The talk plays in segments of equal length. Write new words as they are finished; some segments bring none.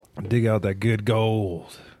Dig out that good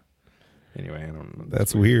gold. Anyway, I don't know.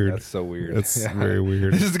 That's weird. That's so weird. That's very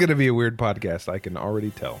weird. This is going to be a weird podcast. I can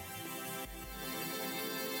already tell.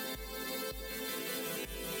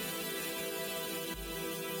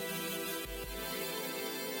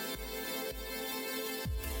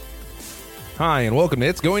 Hi, and welcome to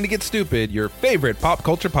It's Going to Get Stupid, your favorite pop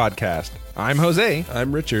culture podcast. I'm Jose,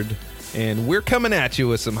 I'm Richard. and we're coming at you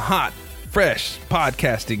with some hot, fresh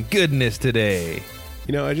podcasting goodness today.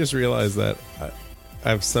 You know, I just realized that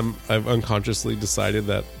I've unconsciously decided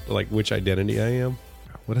that, like, which identity I am.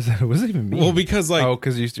 What does that? What does it even mean? Well, because, like,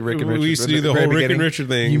 because you used to Rick and Richard. we used to do at the very whole Rick and beginning. Richard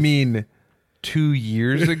thing. You mean 2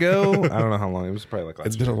 years ago? I don't know how long. It was probably like last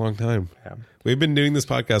It's been a long time. Yeah. We've been doing this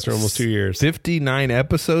podcast for almost 2 years. 59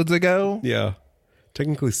 episodes ago? Yeah.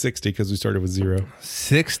 Technically 60 because we started with 0.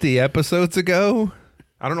 60 episods ago?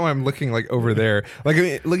 I don't know why I'm looking like over there. Like I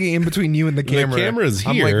mean, looking in between you and the camera. The camera's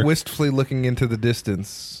I'm here. like wistfully looking into the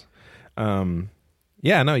distance.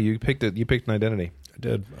 Yeah, no, you picked it. You picked an identity. I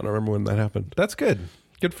did. I don't remember when that happened. That's good.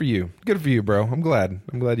 Good for you. Good for you, bro. I'm glad.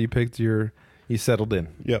 I'm glad you picked you settled in.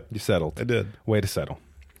 Yep. You settled. I did. Way to settle.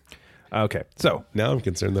 Okay, so Now I'm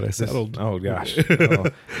concerned that I settled. oh gosh,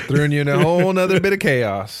 throwing you in a whole nother bit of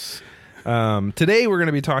chaos. Today we're going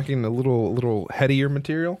to be talking a little headier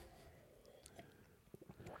material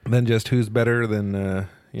than just who's better than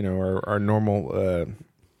our normal.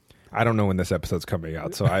 I don't know when this episode's coming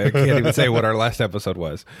out, so I can't even say what our last episode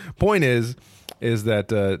was. Point is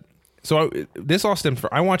that this all stems from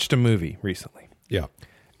I watched a movie recently, Yeah.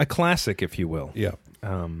 a classic, if you will. Yeah.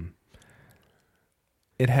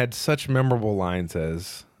 It had such memorable lines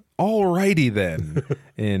as "Alrighty then,"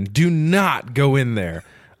 and "Do not go in there."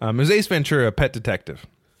 It was Ace Ventura, Pet Detective.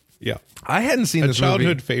 Yeah. I hadn't seen A this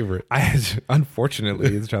childhood movie. favorite.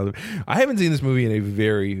 Unfortunately, it's childhood. I haven't seen this movie in a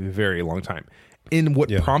very, very long time. And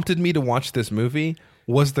what prompted me to watch this movie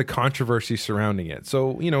was the controversy surrounding it.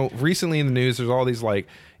 So, recently in the news, there's all these a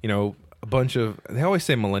bunch of, they always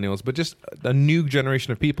say millennials, but just a new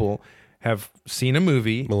generation of people have seen a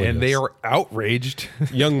movie and they are outraged.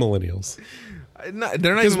 Young millennials. They're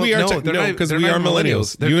not even Because we are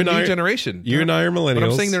millennials. They're You the and new I- generation. You and I are millennials. But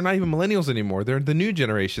I'm saying they're not even millennials anymore. They're the new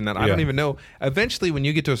generation that I don't even know. Eventually, when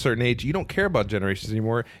you get to a certain age, you don't care about generations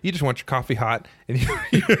anymore. You just want your coffee hot and you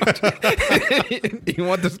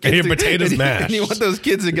want those kids And your potatoes mashed. And you want those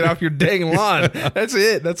kids to get off your dang lawn. That's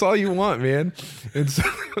it. That's all you want, man. And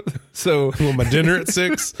so I want my dinner at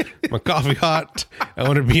 6, my coffee hot. I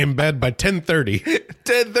want to be in bed by 10:30.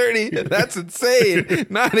 10:30. That's insane.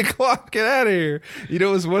 9 o'clock. Get out of here. It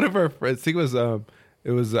was one of our friends. I think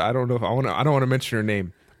it was. I don't know if I don't want to mention her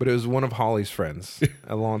name, but it was one of Holly's friends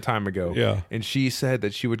a long time ago. Yeah. And she said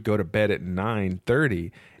that she would go to bed at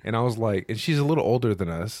 9:30. And I was like, and she's a little older than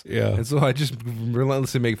us. Yeah. And so I just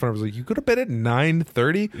relentlessly make fun of her. I was like, you go to bed at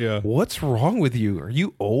 9:30? Yeah. What's wrong with you? Are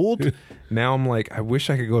you old? Now I'm like, I wish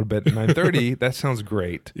I could go to bed at 9:30. That sounds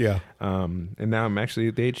great. Yeah. And now I'm actually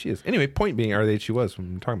at the age she is. Anyway, point being, or the age she was when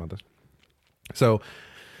I'm talking about this. So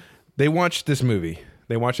they watched this movie.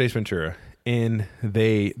 They watched Ace Ventura, and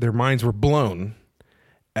their minds were blown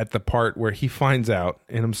at the part where he finds out.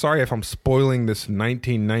 And I'm sorry if I'm spoiling this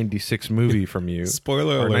 1996 movie from you.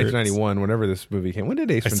 Spoiler or alerts. 1991, whenever this movie came. When did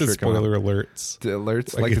Ace I Ventura said come out? spoiler alerts. The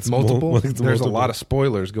alerts, Like like it's it's multiple. like it's There's a multiple. lot of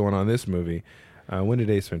spoilers going on in this movie. When did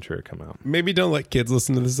Ace Ventura come out? Maybe don't let kids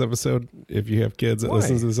listen to this episode. If you have kids that Why?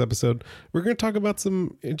 listen to this episode, we're going to talk about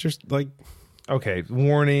some Okay,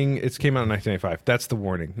 warning. It came out in 1995. That's the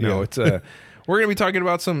warning. No, Yeah. it's we're going to be talking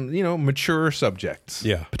about some, mature subjects.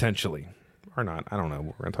 Yeah. Potentially. Or not. I don't know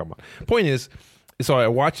what we're going to talk about. Point is, so I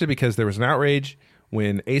watched it because there was an outrage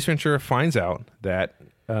when Ace Ventura finds out that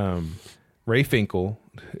Ray Finkel,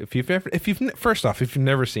 first off, if you've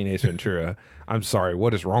never seen Ace Ventura, I'm sorry,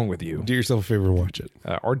 what is wrong with you? do yourself a favor and watch it.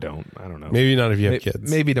 Or don't. I don't know. Maybe not if you have kids.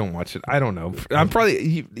 Maybe don't watch it. I don't know.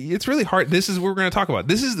 It's really hard. This is what we're going to talk about.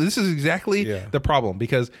 This is exactly the problem,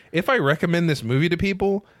 because if I recommend this movie to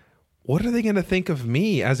people, what are they going to think of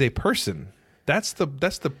me as a person? That's the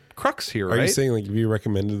crux here, right? Are you saying, like, if you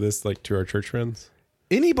recommended this, like, to our church friends?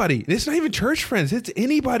 Anybody. It's not even church friends. It's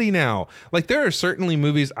anybody now. Like, there are certainly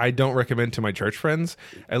movies I don't recommend to my church friends.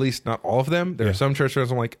 At least not all of them. There are some church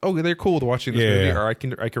friends I'm like, oh, they're cool to watching this movie, or I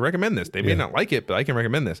can recommend this. They may not like it, but I can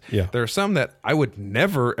recommend this. Yeah. There are some that I would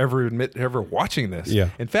never ever admit ever watching this. Yeah.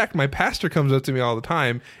 In fact, my pastor comes up to me all the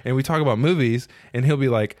time and we talk about movies, and he'll be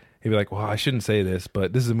like, well, I shouldn't say this,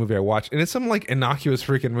 but this is a movie I watched. And it's some like innocuous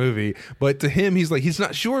freaking movie. But to him, he's like, he's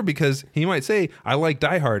not sure, because he might say, I like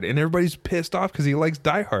Die Hard. And everybody's pissed off because he likes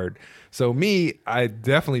Die Hard. So me, I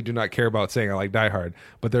definitely do not care about saying I like Die Hard.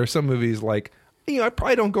 But there are some movies like, I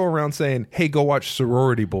probably don't go around saying, hey, go watch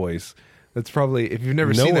Sorority Boys. That's probably, if you've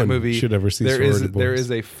never No seen that one movie, should ever see there Sorority there Boys.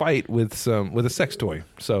 is a fight with a sex toy.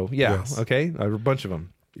 So yeah, Yes. okay, a bunch of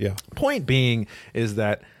them. Yeah. Point being is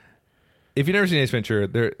that if you've never seen Ace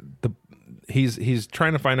Ventura, he's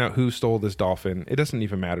trying to find out who stole this dolphin. It doesn't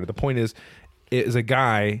even matter. The point is, it is a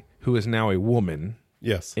guy who is now a woman.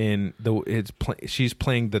 Yes. She's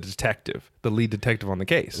playing the detective, the lead detective on the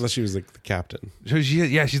case. Unless she was like the captain. So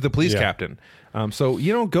she's the police captain. So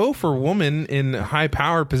you don't go for a woman in a high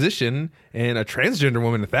power position and a transgender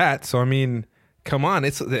woman at that. So I mean, come on,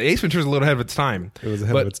 the Ace Ventura's a little ahead of its time. It was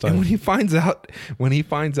ahead of its time. And when he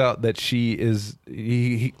finds out that she is,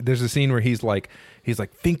 there's a scene where he's like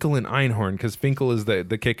Finkel and Einhorn, because Finkel is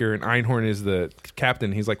the kicker and Einhorn is the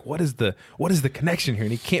captain. He's like, what is the connection here?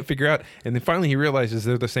 And he can't figure out. And then finally he realizes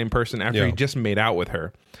they're the same person after he just made out with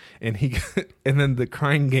her. And and then the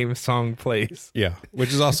Crying Game song plays. Yeah,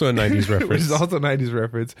 which is also a 90s reference. Which is also a 90s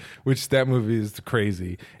reference, which that movie is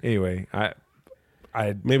crazy. Anyway, I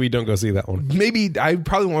maybe don't go see that one. Maybe I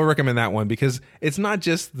probably won't recommend that one because it's not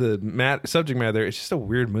just the subject matter. It's just a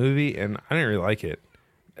weird movie, and I didn't really like it.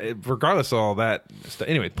 Regardless of all that stuff.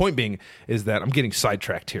 Anyway, point being is that I'm getting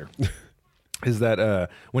sidetracked here. Is that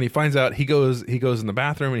when he finds out, he goes in the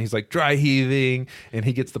bathroom and he's like dry heaving, and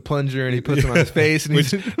he gets the plunger and he puts it on his face, and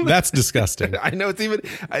that's disgusting. I know, it's even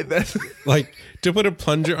that's like to put a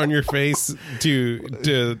plunger on your face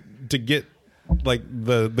to get like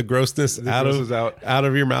the grossness out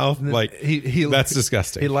of your mouth, like that's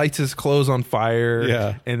disgusting. He lights his clothes on fire,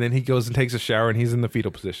 yeah, and then he goes and takes a shower and he's in the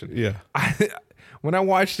fetal position. Yeah. When I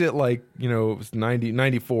watched it, like, it was 90,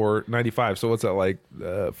 94, 95. So what's that, like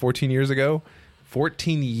 14 years ago?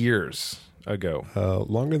 14 years ago.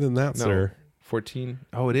 Longer than that, sir. 14?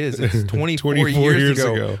 Oh, it is. It's 24 years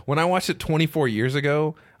ago. When I watched it 24 years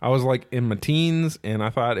ago, I was like in my teens and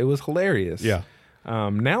I thought it was hilarious. Yeah.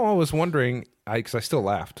 Now I was wondering, because I still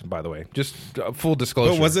laughed, by the way. Just full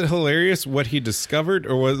disclosure. But was it hilarious what he discovered,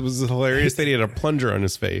 or was it hilarious that he had a plunger on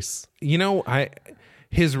his face?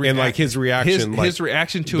 His reaction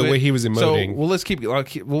to the way he was emoting. So, well, let's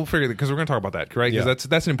we'll figure it, because we're going to talk about that, right? Because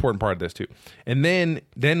that's an important part of this too. And then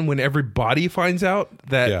when everybody finds out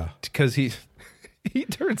that, because he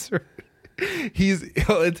turns her,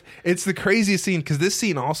 it's the craziest scene, because this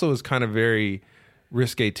scene also is kind of very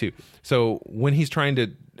risque too. So when he's trying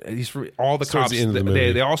to, all the cops,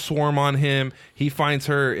 they all swarm on him. He finds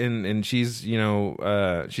her and she's she's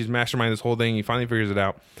masterminding this whole thing. He finally figures it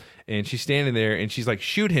out. And she's standing there, and she's like,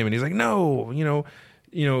 "Shoot him!" And he's like, "No,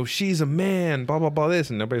 she's a man." Blah blah blah. This,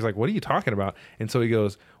 and nobody's like, "What are you talking about?" And so he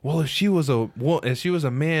goes, "Well, if she was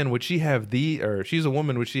a man, would she have or she's a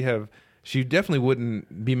woman, would she have? She definitely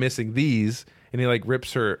wouldn't be missing these." And he like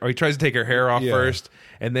rips her, or he tries to take her hair off first,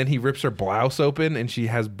 and then he rips her blouse open, and she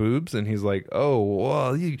has boobs, and he's like, "Oh,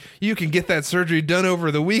 well, you can get that surgery done over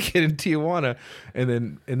the weekend in Tijuana."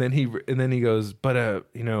 And then he goes, "But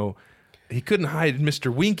he couldn't hide Mr.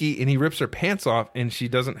 Winky," and he rips her pants off, and she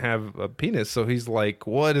doesn't have a penis. So he's like,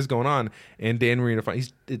 "What is going on?" And Dan Marino,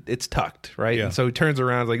 it's tucked, right? Yeah. And so he turns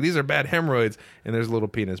around, like, "These are bad hemorrhoids," and there's a little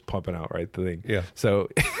penis pumping out, right? The thing. Yeah. So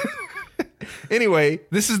anyway,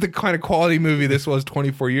 this is the kind of quality movie this was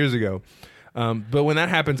 24 years ago. But when that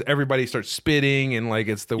happens, everybody starts spitting, and like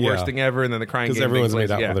it's the worst thing ever. And then the Crying Game, because everyone's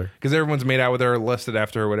made out with her. Because everyone's made out with her, lusted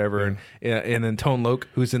after her, whatever. Yeah. And then Tone Loc,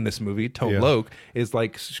 who's in this movie, Loc, is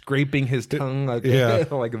like scraping his tongue like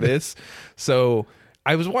this. So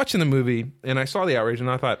I was watching the movie and I saw the outrage,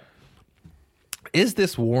 and I thought, is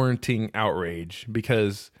this warranting outrage?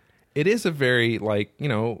 Because it is a very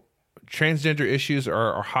transgender issues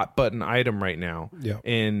are a hot button item right now. Yeah.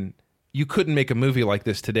 And you couldn't make a movie like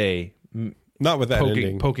this today. Not with that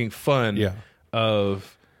ending. Poking fun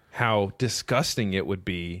of how disgusting it would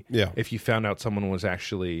be if you found out someone was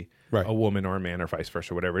actually a woman or a man or vice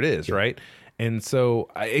versa, whatever it is, right? And so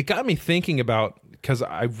it got me thinking about, because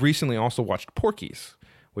I recently also watched Porky's,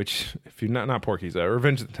 which, if you're not Porky's,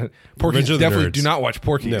 Porky's, definitely do not watch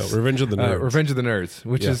Porky's. No, Revenge of the Nerds. Revenge of the Nerds,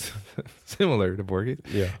 which is similar to Porky's.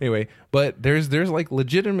 Yeah. Anyway, but there's like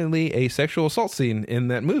legitimately a sexual assault scene in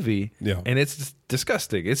that movie. Yeah. And it's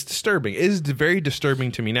disgusting. It's disturbing. It is very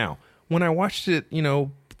disturbing to me now. When I watched it,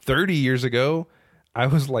 30 years ago, I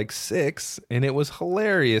was like 6, and it was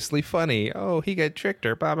hilariously funny. Oh, he got tricked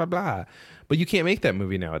or blah, blah, blah. But you can't make that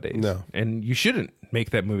movie nowadays. No. And you shouldn't make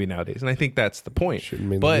that movie nowadays. And I think that's the point. Shouldn't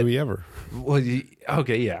make the movie ever. Well,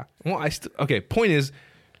 okay, yeah. Well, point is,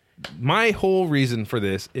 my whole reason for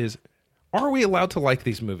this is, are we allowed to like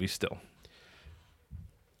these movies still?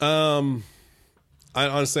 I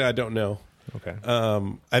honestly, I don't know. Okay.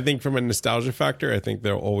 I think from a nostalgia factor, I think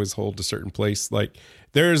they'll always hold a certain place. Like,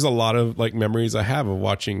 there's a lot of like memories I have of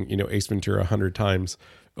watching, Ace Ventura 100 times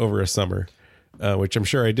over a summer, which I'm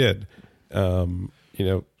sure I did.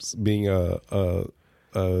 Being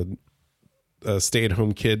a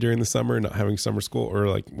stay-at-home kid during the summer, not having summer school, or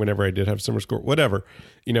like whenever I did have summer school, whatever,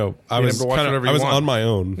 I was on my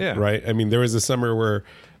own, right? I mean, there was a summer where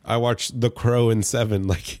I watched The Crow and Seven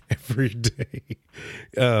like every day,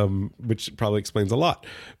 which probably explains a lot.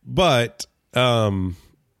 But I mean,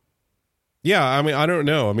 I don't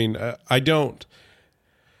know. I mean, I don't.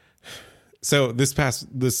 So this past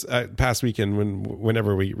weekend,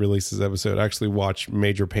 whenever we released this episode, I actually watched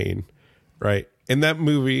Major Payne, right? In that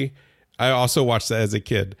movie, I also watched that as a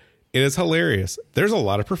kid. It is hilarious. There's a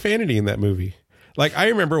lot of profanity in that movie. Like, I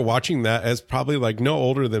remember watching that as probably like no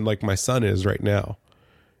older than like my son is right now.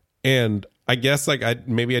 And I guess like I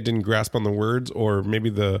didn't grasp on the words, or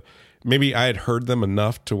maybe I had heard them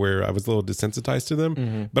enough to where I was a little desensitized to them.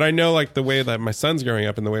 Mm-hmm. But I know like the way that my son's growing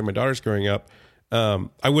up and the way my daughter's growing up,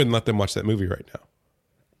 I wouldn't let them watch that movie right now.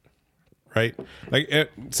 Right?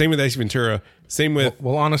 Like same with Ace Ventura. Same with.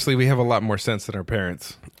 Well, honestly, we have a lot more sense than our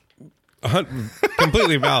parents.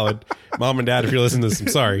 Completely valid. Mom and Dad, if you're listening to this, I'm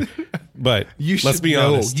sorry, but let's be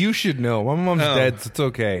honest. You should know. My mom's dead, so it's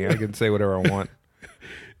okay. I can say whatever I want.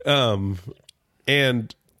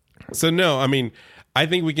 And so no, I mean, I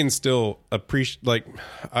think we can still appreciate. Like,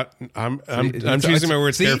 I'm choosing my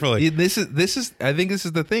words carefully. This is. I think this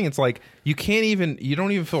is the thing. It's like you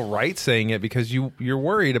don't even feel right saying it because you're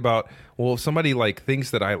worried about. Well, if somebody like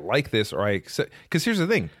thinks that I like this or I accept. Because here's the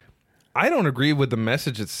thing, I don't agree with the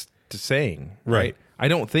message it's saying. Right. I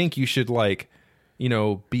don't think you should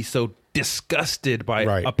be so disgusted by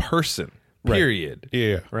a person. Period. Right.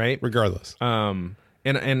 Yeah. Right. Regardless. And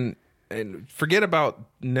forget about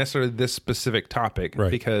necessarily this specific topic,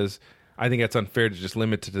 because I think that's unfair to just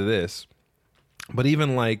limit it to this. But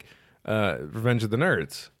even like Revenge of the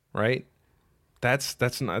Nerds, right? That's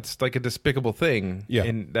like a despicable thing,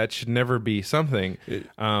 and that should never be something.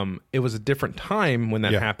 It was a different time when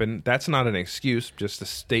that happened. That's not an excuse, just a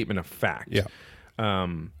statement of fact. Yeah.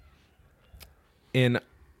 And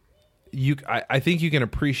I think you can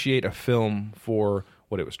appreciate a film for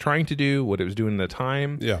what it was trying to do, what it was doing at the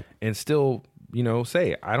time, and still,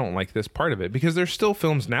 say, I don't like this part of it. Because there's still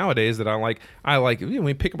films nowadays that I like,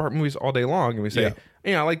 we pick apart movies all day long and we say,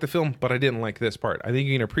 I like the film, but I didn't like this part. I think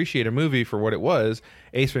you can appreciate a movie for what it was,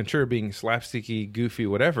 Ace Ventura being slapsticky, goofy,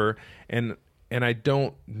 whatever, and I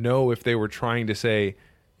don't know if they were trying to say,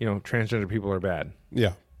 transgender people are bad.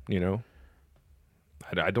 Yeah.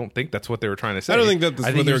 I don't think that's what they were trying to say. I don't think that's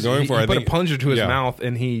what they were going for. He put a plunger to his mouth,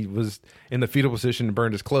 and he was in the fetal position and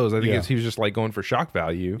burned his clothes. I think he was just like going for shock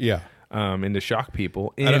value. Yeah. And to shock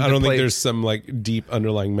people. And I don't think there's some like deep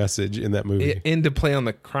underlying message in that movie. And to play on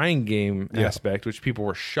the crying game aspect, which people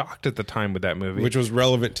were shocked at the time with that movie. Which was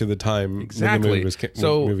relevant to the time. Exactly. When the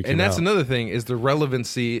movie came that's out. Another thing is the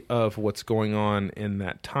relevancy of what's going on in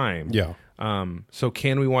that time. Yeah. So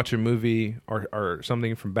can we watch a movie or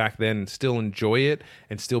something from back then and still enjoy it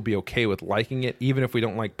and still be okay with liking it, even if we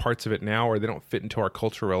don't like parts of it now or they don't fit into our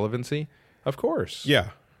cultural relevancy? Of course. Yeah.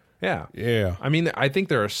 Yeah. Yeah. I mean, I think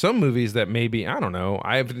there are some movies that maybe, I don't know,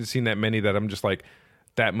 I haven't seen that many that I'm just like,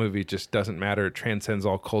 that movie just doesn't matter. It transcends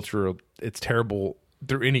all culture. It's terrible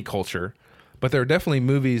through any culture. But there are definitely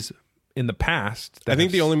movies in the past that I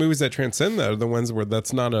think the only movies that transcend that are the ones where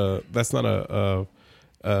that's not a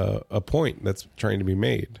point that's trying to be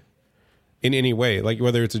made in any way, like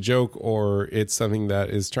whether it's a joke or it's something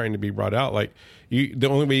that is trying to be brought out. Like the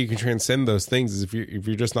only way you can transcend those things is if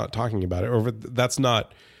you're just not talking about it, or if that's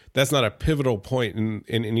not a pivotal point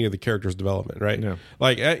in any of the character's development, right? Yeah.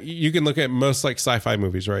 Like you can look at most like sci-fi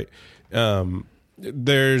movies, right?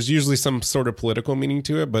 There's usually some sort of political meaning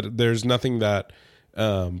to it, but there's nothing that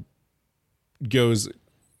goes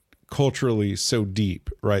culturally so deep,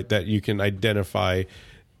 right, that you can identify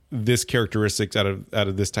this characteristics out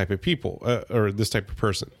of this type of people or this type of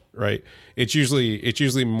person, right? It's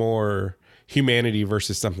usually more humanity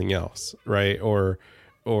versus something else, right? Or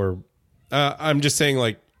I'm just saying,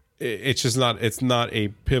 like, it's not a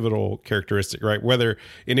pivotal characteristic, right? Whether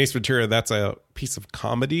in Ace Ventura that's a piece of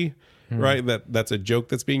comedy, right? That's a joke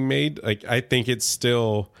that's being made. Like, I think it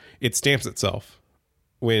stamps itself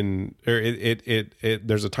when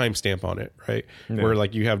there's a timestamp on it, right? Yeah. Where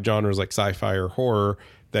like you have genres like sci-fi or horror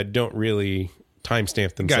that don't really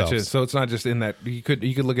timestamp themselves. Gotcha. So it's not just in that you could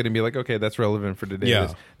look at it and be like, okay, that's relevant for today.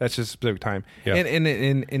 Yeah. That's just a specific time. Yeah.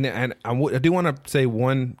 And I do want to say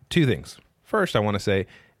two things. First, I want to say,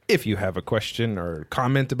 if you have a question or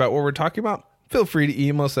comment about what we're talking about, Feel free to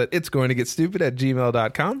email us at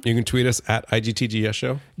itsgoingtogetstupid@gmail.com. You can tweet us at IGTGS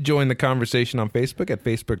Show. Join the conversation on Facebook at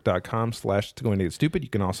facebook.com/itsgoingtogetstupid. You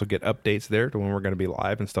can also get updates there to when we're going to be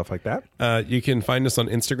live and stuff like that. You can find us on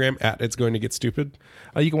Instagram at itsgoingtogetstupid.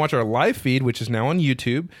 You can watch our live feed, which is now on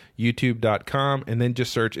YouTube, youtube.com, and then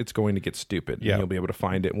just search It's Going to Get Stupid. Yeah. And you'll be able to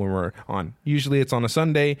find it when we're on. Usually it's on a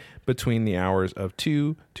Sunday between the hours of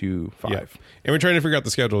 2 to 5. Yeah. And we're trying to figure out the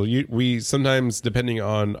schedule. We sometimes, depending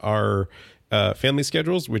on our family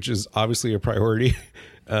schedules, which is obviously a priority,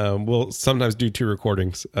 we'll sometimes do 2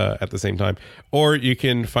 recordings at the same time. Or you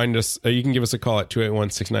can find us, you can give us a call at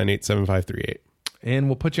 281-698-7538. And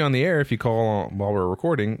we'll put you on the air if you call while we're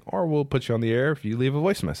recording, or we'll put you on the air if you leave a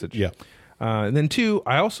voice message. Yeah. And then 2,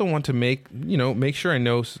 I also want to make sure I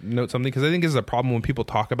note something, because I think this is a problem when people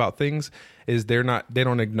talk about things, is they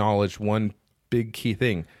don't acknowledge one big key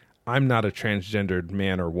thing. I'm not a transgendered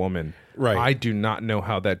man or woman. Right. I do not know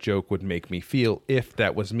how that joke would make me feel if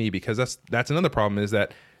that was me, because that's another problem, is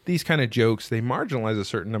that these kind of jokes, they marginalize a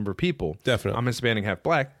certain number of people. Definitely. I'm Hispanic, half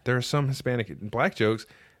black. There are some Hispanic and black jokes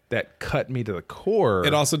that cut me to the core.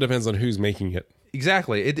 It also depends on who's making it.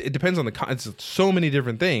 Exactly. It depends on it's so many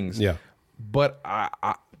different things. Yeah. But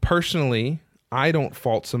I personally, I don't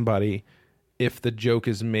fault somebody if the joke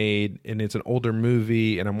is made and it's an older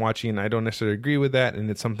movie and I'm watching and I don't necessarily agree with that, and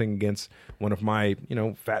it's something against one of my,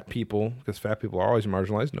 fat people, because fat people are always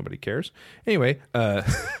marginalized. Nobody cares. Anyway,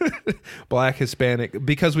 black, Hispanic,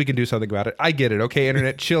 because we can do something about it. I get it. Okay,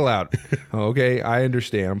 internet, chill out. Okay, I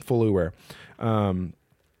understand. I'm fully aware.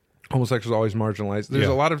 Homosexuals are always marginalized. There's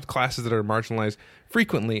a lot of classes that are marginalized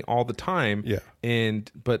frequently all the time. Yeah.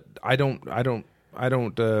 But I don't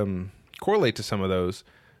correlate to some of those.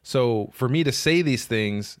 So for me to say these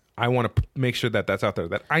things, I want to make sure that that's out there,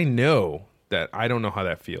 that I know that I don't know how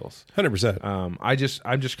that feels. 100%.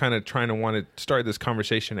 I'm just kind of trying to want to start this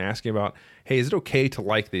conversation asking about, hey, is it okay to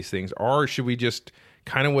like these things? Or should we just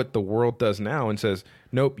kind of what the world does now and says,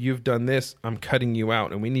 nope, you've done this, I'm cutting you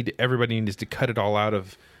out. And everybody needs to cut it all out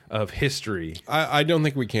of history. I don't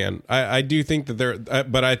think we can. I do think that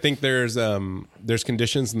but I think there's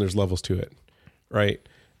conditions and there's levels to it. Right.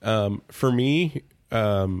 For me,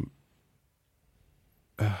 I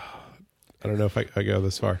don't know if I go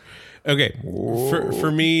this far. Okay.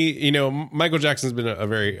 For me, Michael Jackson's been a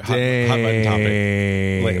very hot button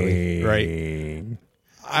topic lately, right?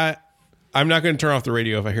 I'm not going to turn off the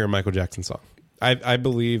radio if I hear a Michael Jackson song. I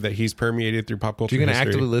believe that he's permeated through pop culture. You're going to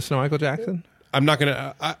actively listen to Michael Jackson? I'm not going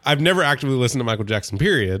to. I've never actively listened to Michael Jackson,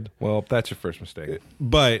 period. Well, that's your first mistake.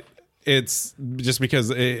 But it's just because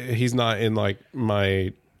he's not in like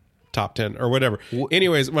my top 10 or whatever.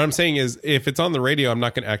 Anyways, what I'm saying is if it's on the radio, I'm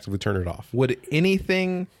not going to actively turn it off. Would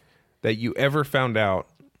anything that you ever found out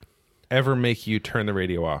ever make you turn the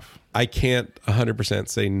radio off? I can't 100%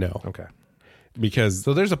 say no. Okay. Because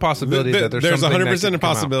so there's a possibility that there's 100% a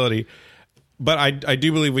possibility, but I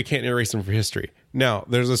do believe we can't erase them for history. Now,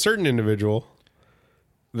 there's a certain individual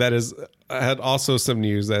that had also some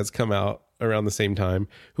news that's come out around the same time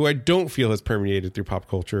who I don't feel has permeated through pop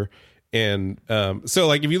culture. And so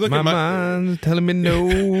like if you look my at mind's telling me no,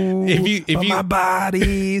 if my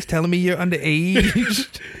body's telling me you're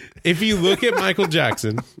underage. If you look at Michael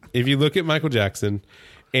Jackson,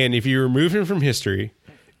 and if you remove him from history,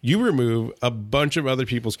 you remove a bunch of other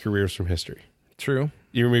people's careers from history. True.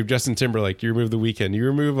 You remove Justin Timberlake, you remove The Weeknd, you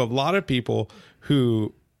remove a lot of people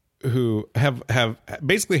who have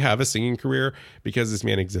basically have a singing career because this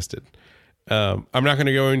man existed. I'm not going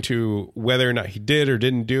to go into whether or not he did or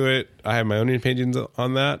didn't do it. I have my own opinions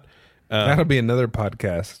on that. That'll be another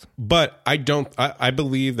podcast. But I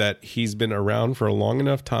believe that he's been around for a long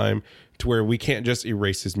enough time to where we can't just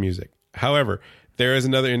erase his music. However, there is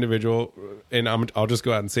another individual, and I'll just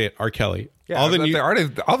go out and say it, R. Kelly. Yeah,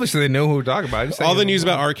 obviously they know who we're talking about. All the news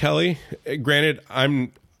about R. Kelly, granted, I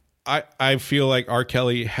feel like R.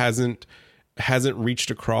 Kelly hasn't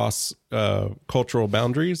reached across cultural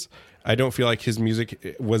boundaries. I don't feel like his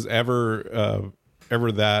music was ever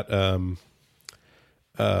that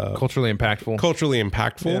culturally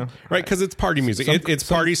impactful. Yeah. Right? Because it's party music. It's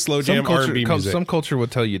party slow jam R&B music. Some culture would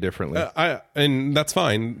tell you differently, and that's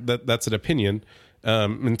fine. That's an opinion.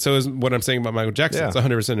 And so is what I'm saying about Michael Jackson. It's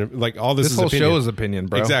 100% like all this. This whole opinion. show is opinion,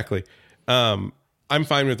 bro. Exactly. I'm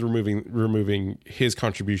fine with removing his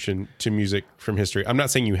contribution to music from history. I'm not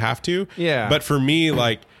saying you have to. Yeah. But for me,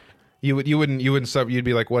 like you'd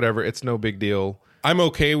be like, whatever, it's no big deal. I'm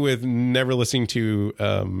okay with never listening to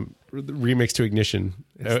Remix to Ignition.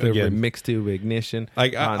 It's the Remix to Ignition.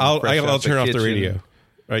 Like I'll turn off the radio.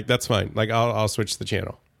 Like that's fine. Like I'll switch the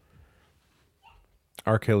channel.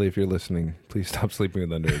 R. Kelly, if you're listening, please stop sleeping with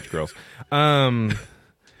underage girls.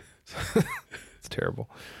 terrible.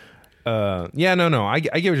 Yeah, no. I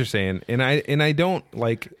get what you're saying, and I don't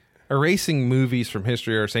like erasing movies from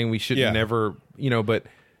history or saying we should never, but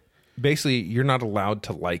basically you're not allowed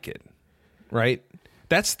to like it, right?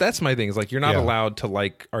 That's my thing. Is like you're not allowed to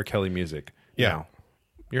like R. Kelly music. Yeah, now.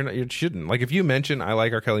 You're not. You shouldn't. Like if you mention I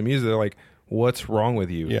like R. Kelly music, they're like, "What's wrong with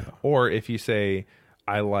you?" Yeah. Or if you say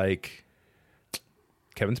I like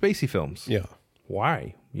Kevin Spacey films. Yeah.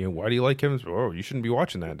 Why? Why do you like Kevin? Oh, you shouldn't be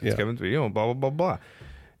watching that. It's Kevin Spacey. Blah blah blah blah.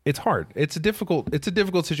 It's hard. It's a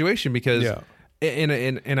difficult situation because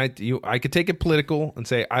and I could take it political and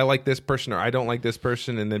say I like this person or I don't like this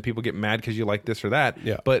person, and then people get mad because you like this or that.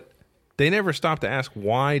 Yeah. But they never stop to ask,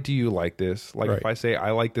 why do you like this? Like if I say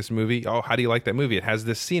I like this movie, oh, how do you like that movie? It has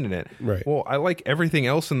this scene in it. Right. Well, I like everything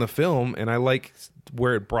else in the film, and I like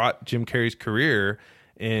where it brought Jim Carrey's career,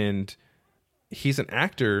 and he's an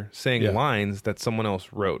actor saying lines that someone else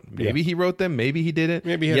wrote. Maybe he wrote them, maybe he didn't.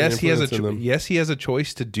 Maybe he had he has a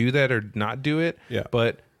choice to do that or not do it. Yeah.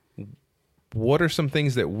 But what are some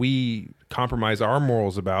things that we compromise our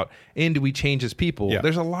morals about, and do we change as people? Yeah.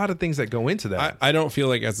 There's a lot of things that go into that. I don't feel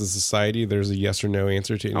like as a society there's a yes or no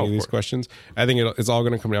answer to any of these questions. I think it's all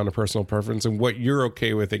going to come down to personal preference and what you're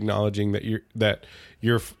okay with acknowledging that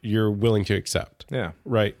you're willing to accept. Yeah.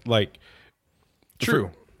 Right. Like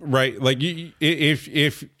true. Right. Like if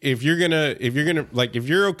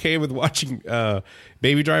you're okay with watching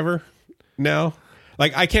Baby Driver now,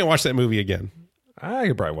 like I can't watch that movie again. I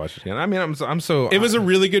could probably watch it again. I mean, I'm so. It was a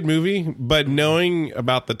really good movie, but knowing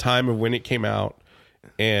about the time of when it came out,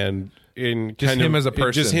 and in just him as a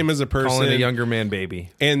person, calling a younger man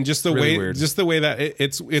baby, and just the way that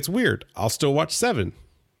it's weird. I'll still watch Seven,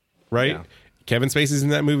 right? Yeah. Kevin Spacey's in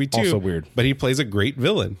that movie too. Also weird, but he plays a great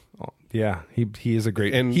villain. Yeah, he is a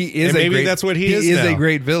great, and maybe that's what he is. He is now, a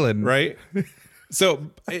great villain, right?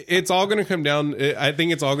 So it's all going to come down. I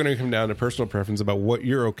think it's all going to come down to personal preference about what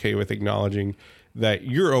you're okay with acknowledging that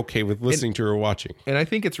you're okay with listening to or watching. And I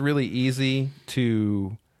think it's really easy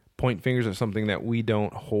to point fingers at something that we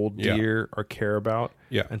don't hold dear or care about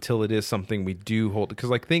until it is something we do hold. Because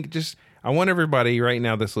like I want everybody right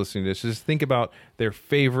now that's listening to this, just think about their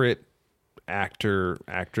favorite actor,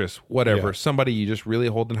 actress, whatever, somebody you just really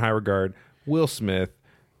hold in high regard. Will Smith,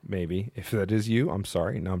 maybe, if that is you. I'm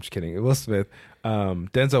sorry. No, I'm just kidding. Will Smith,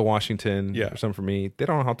 Denzel Washington, or something for me. They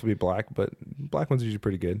don't have to be black, but black ones are usually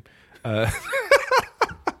pretty good.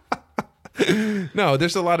 No,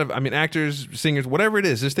 there's a lot of, actors, singers, whatever it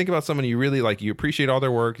is. Just think about someone you really like. You appreciate all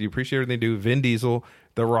their work. You appreciate everything they do. Vin Diesel,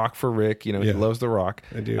 The Rock for Rick. He loves The Rock.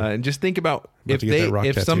 I do. And just think about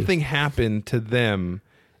if something happened to them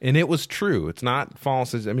and it was true. It's not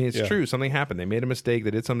false. It's true. Something happened. They made a mistake.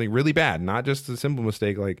 They did something really bad. Not just a simple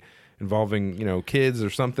mistake like involving, kids or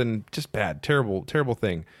something just bad. Terrible, terrible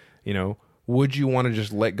thing. Would you want to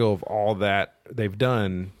just let go of all that they've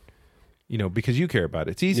done? Because you care about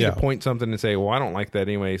it. It's easy to point something and say, well, I don't like that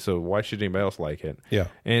anyway, so why should anybody else like it? Yeah.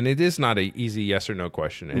 And it is not an easy yes or no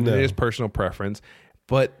question. And it is personal preference.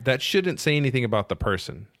 But that shouldn't say anything about the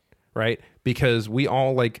person, right? Because we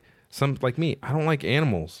all like me, I don't like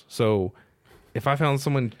animals. So if I found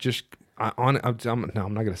someone just I'm not going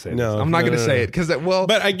to say it. I'm not going to say it because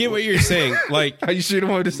but I get what you're saying. Like, are you sure you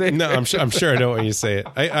don't want me to say it? No, I'm sure I don't want you to say it.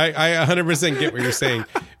 I 100% get what you're saying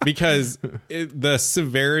because the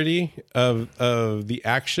severity of the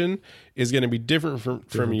action is going to be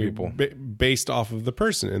different from you based off of the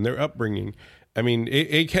person and their upbringing. I mean,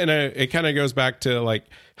 it kind of goes back to like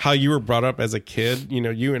how you were brought up as a kid.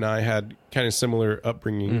 You and I had kind of similar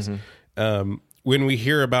upbringings. Mm-hmm. When we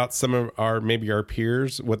hear about some of our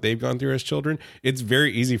peers, what they've gone through as children, it's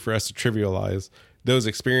very easy for us to trivialize those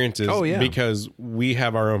experiences because we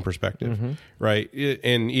have our own perspective, right?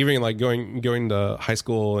 And even like going to high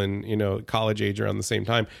school and college age around the same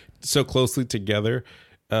time, so closely together.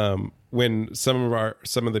 When some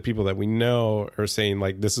of the people that we know are saying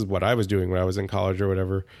like, this is what I was doing when I was in college or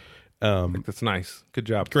whatever. That's nice. Good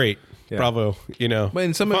job. Great. Yeah. Bravo.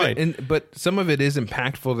 But some of it is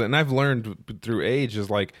impactful, and I've learned through age is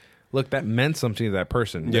like, look, that meant something to that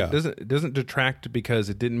person. Yeah. It doesn't detract because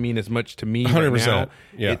it didn't mean as much to me 100%. Right now.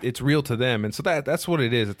 Yeah. It's real to them. And so that's what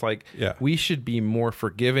it is. It's like we should be more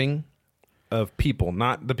forgiving of people,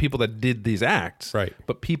 not the people that did these acts, right?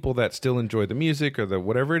 But people that still enjoy the music or the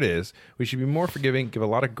whatever it is. We should be more forgiving, give a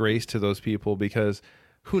lot of grace to those people because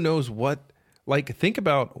who knows what, like think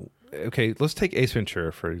about, okay, let's take Ace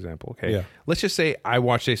Ventura, for example. Okay. Yeah. Let's just say I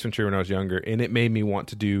watched Ace Ventura when I was younger and it made me want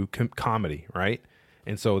to do comedy, right?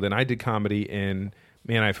 And so then I did comedy and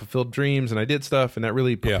man, I fulfilled dreams and I did stuff and that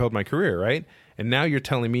really propelled my career, right? And now you're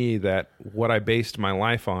telling me that what I based my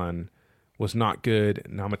life on was not good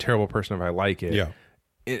and I'm a terrible person if I like it. Yeah.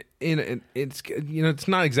 it's it's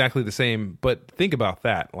not exactly the same, but think about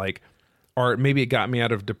that. Like, or maybe it got me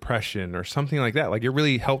out of depression or something like that. Like, it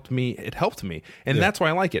really helped me. It helped me. And that's why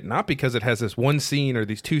I like it. Not because it has this one scene or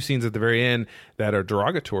these two scenes at the very end that are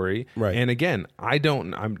derogatory. Right. And again,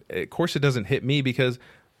 of course it doesn't hit me because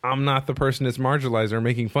I'm not the person that's marginalized or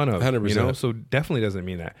making fun of. 100%. So definitely doesn't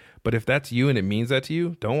mean that. But if that's you and it means that to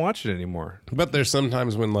you, don't watch it anymore. But there's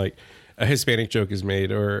sometimes when like a Hispanic joke is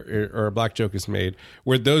made or a black joke is made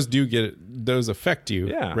where those affect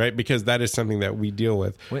you, right? Because that is something that we deal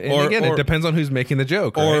with. And again, it depends on who's making the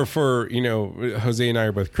joke. Or right? for, Jose and I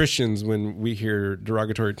are both Christians. When we hear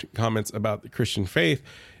derogatory comments about the Christian faith,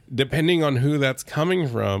 depending on who that's coming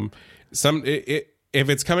from, if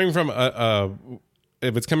it's coming from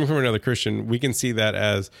another Christian, we can see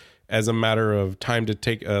that as a matter of time to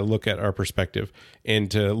take a look at our perspective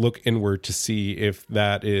and to look inward to see if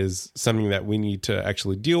that is something that we need to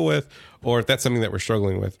actually deal with or if that's something that we're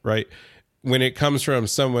struggling with, right? When it comes from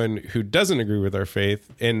someone who doesn't agree with our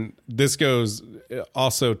faith, and this goes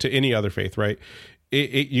also to any other faith, right?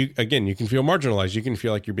 You can feel marginalized. You can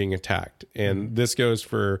feel like you're being attacked. And this goes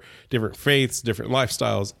for different faiths, different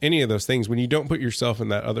lifestyles, any of those things. When you don't put yourself in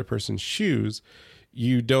that other person's shoes,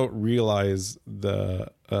 you don't realize the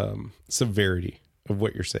severity of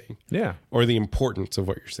what you're saying, or the importance of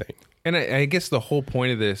what you're saying. And I guess the whole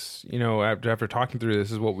point of this, after talking through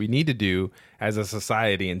this, is what we need to do as a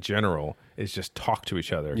society in general is just talk to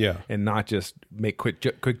each other, and not just make quick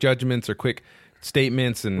judgments or quick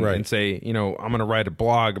statements and say, I'm going to write a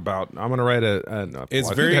blog about. I'm going to write a It's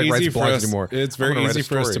very easy for us. Anymore. It's very easy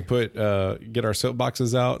for us to put get our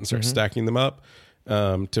soapboxes out and start stacking them up.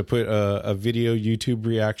 To put a video YouTube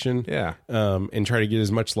reaction, and try to get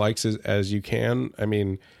as much likes as you can. I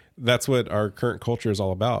mean, that's what our current culture is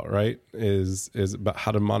all about, right? Is about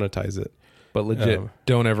how to monetize it. But legit,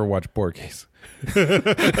 don't ever watch Borges.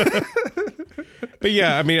 But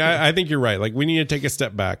yeah, I mean, I think you're right. Like, we need to take a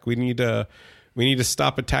step back. We need to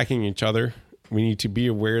stop attacking each other. We need to be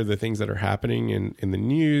aware of the things that are happening in the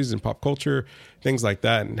news and pop culture, things like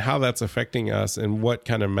that, and how that's affecting us and what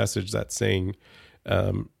kind of message that's saying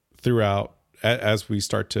throughout as we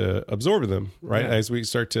start to absorb them, right? As we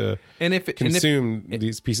start to consume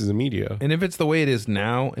these pieces of media. And if it's the way it is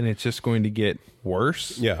now and it's just going to get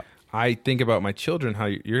worse, I think about my children, how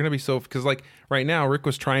you're going to be because like right now, Rick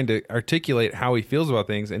was trying to articulate how he feels about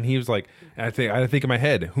things. And he was like, I think in my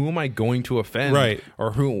head, who am I going to offend? Right.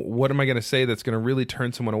 Or what am I going to say that's going to really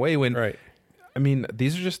turn someone away when, I mean,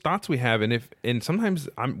 these are just thoughts we have, and sometimes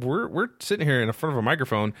we're sitting here in front of a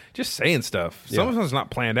microphone just saying stuff. Some of it's not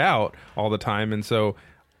planned out all the time, and so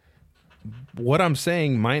what I'm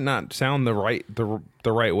saying might not sound the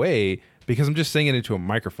right way because I'm just saying it into a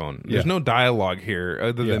microphone. There's no dialogue here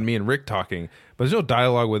other than me and Rick talking, but there's no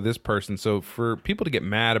dialogue with this person. So for people to get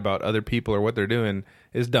mad about other people or what they're doing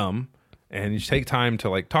is dumb, and you take time to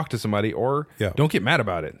like talk to somebody or don't get mad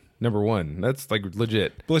about it. Number one, that's like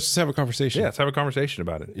legit. But let's just have a conversation. Yeah, let's have a conversation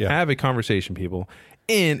about it. Yeah. Have a conversation, people.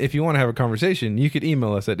 And if you want to have a conversation, you could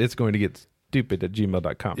email us at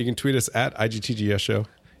itsgoingtogetstupid@gmail.com. You can tweet us at IGTGS Show.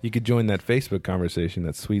 You could join that Facebook conversation,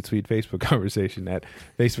 that sweet, sweet Facebook conversation at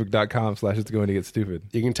facebook.com/itsgoingtogetstupid.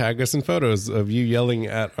 You can tag us in photos of you yelling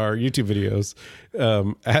at our YouTube videos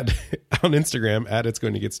on Instagram at It's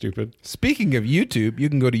Going to Get Stupid. Speaking of YouTube, you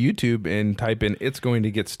can go to YouTube and type in It's Going to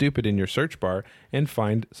Get Stupid in your search bar and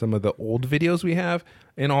find some of the old videos we have,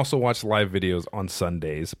 and also watch live videos on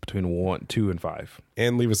Sundays between 2 and 5.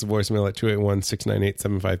 And leave us a voicemail at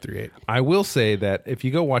 281-698-7538. I will say that if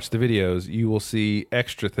you go watch the videos, you will see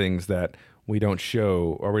extra things that we don't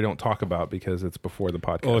show or we don't talk about because it's before the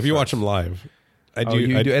podcast. Well, if you watch them live, I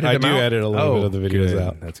do edit a little bit of the videos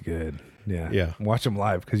out. That's good. Yeah. Watch them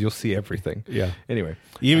live because you'll see everything. Yeah. Anyway.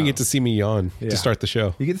 You even get to see me yawn to start the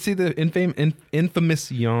show. You get to see the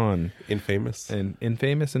infamous yawn. Infamous. And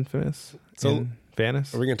infamous. So,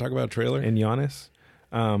 Fanus. Are we going to talk about a trailer? And Giannis.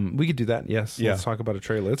 We could do that. Yes. Yeah. Let's talk about a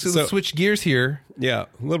trailer. Let's switch gears here. Yeah.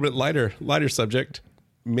 A little bit lighter subject.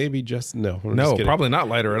 Maybe just no. No, probably not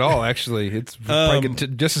lighter at all. Actually, it's probably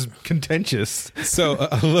just as contentious. So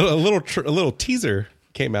a little teaser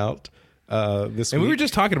came out this week. And we were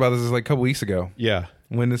just talking about this like a couple weeks ago. Yeah.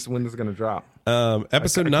 When is going to drop?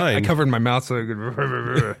 Episode 9. I covered my mouth so I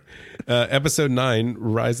could. Episode 9,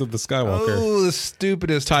 Rise of the Skywalker. Oh, the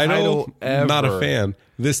stupidest title ever. Not a fan.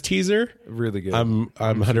 This teaser, really good. I'm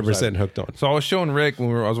 100% hooked on. So I was showing Rick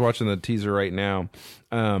when I was watching the teaser right now.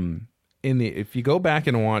 If you go back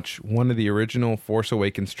and watch one of the original Force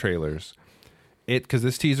Awakens trailers, because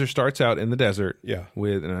this teaser starts out in the desert. Yeah.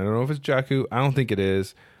 And I don't know if it's Jakku. I don't think it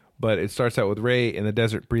is, but it starts out with Rey in the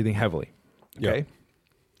desert breathing heavily. Okay. Yeah.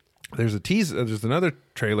 there's a teaser. There's another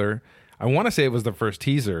trailer. I want to say it was the first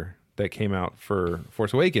teaser that came out for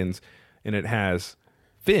Force Awakens, and it has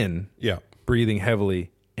Finn breathing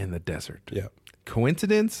heavily in the desert. Yeah.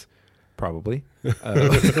 Coincidence? Probably.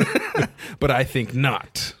 But I think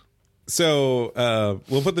not. So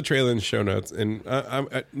we'll put the trailer in the show notes, and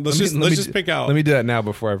let's just pick out. Let me do that now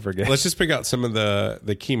before I forget. Let's just pick out some of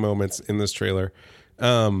the key moments in this trailer,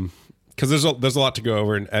 because there's a lot to go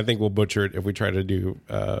over, and I think we'll butcher it if we try to do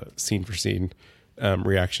scene for scene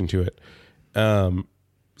reaction to it.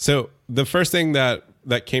 So the first thing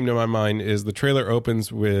that came to my mind is the trailer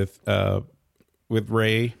opens with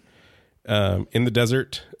Rey in the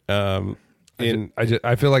desert.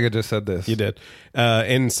 I feel like I just said this. You did.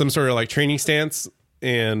 In some sort of like training stance,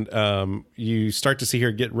 and you start to see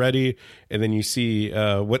her get ready, and then you see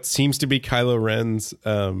what seems to be Kylo Ren's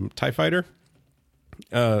TIE fighter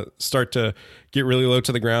start to get really low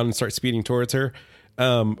to the ground and start speeding towards her.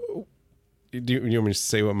 Do you want me to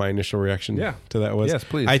say what my initial reaction to that was? Yes,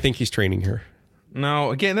 please. I think he's training her.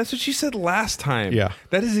 No, again, that's what you said last time. Yeah.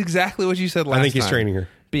 That is exactly what you said last time. I think he's training her.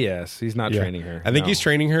 BS. He's not training her. I think he's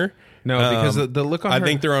training her. No, because the look on her... I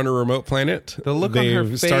think they're on a remote planet. The look on her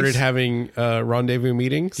face... started having rendezvous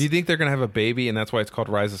meetings. Do you think they're going to have a baby and that's why it's called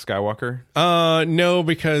Rise of Skywalker? No,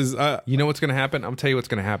 because... you know what's going to happen? I'm going to tell you what's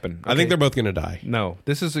going to happen. Okay? I think they're both going to die. No,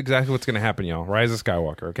 this is exactly what's going to happen, y'all. Rise of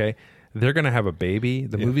Skywalker, okay? They're going to have a baby.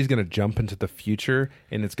 The movie's going to jump into the future,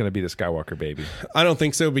 and it's going to be the Skywalker baby. I don't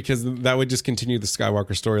think so, because that would just continue the Skywalker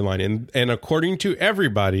storyline. And according to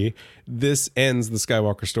everybody, this ends the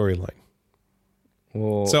Skywalker storyline.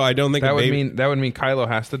 Well, so I don't think that would mean Kylo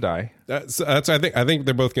has to die. That's I think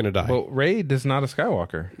they're both going to die. Well, Rey is not a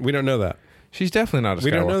Skywalker. We don't know that. She's definitely not a Skywalker.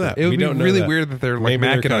 We don't know that. It would be really weird that they're like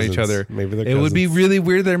macking on each other. Maybe they're cousins. It would be really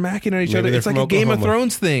weird they're macking on each other. It's like a Game of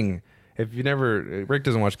Thrones thing. If you never, Rick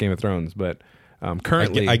doesn't watch Game of Thrones, but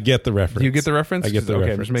currently I get the reference. Do you get the reference? I get the reference.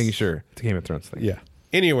 Okay, I'm just making sure it's a Game of Thrones thing. Yeah.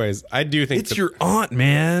 Anyways, I do think it's your aunt,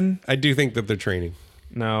 man. I do think that they're training.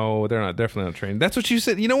 No, they're not. Definitely not training. That's what you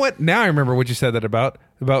said. You know what? Now I remember what you said that about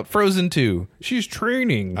Frozen 2. She's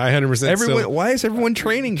training. I 100%. Everyone. Why is everyone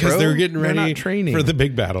training? Because they're getting ready. They're not training for the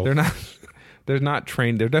big battle. They're not. They're not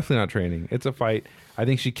trained. They're definitely not training. It's a fight. I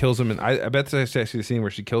think she kills him, and I bet that's actually the scene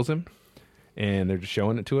where she kills him, and they're just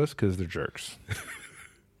showing it to us because they're jerks.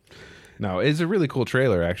 No, it's a really cool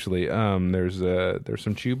trailer, actually. There's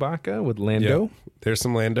some Chewbacca with Lando. Yep. There's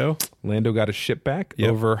some Lando. Lando got his ship back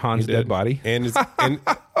over Han's dead body, and it's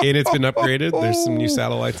been upgraded. There's some new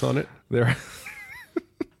satellites on it. There,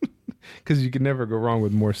 because you can never go wrong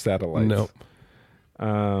with more satellites. Nope.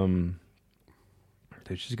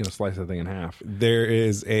 Dude, she's gonna slice that thing in half. There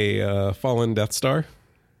is a fallen Death Star.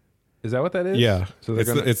 Is that what that is? Yeah. So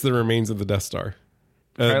it's the remains of the Death Star.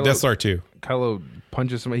 Death Star 2. Kylo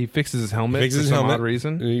punches somebody. He fixes his helmet for some odd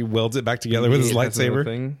reason. He welds it back together with his lightsaber.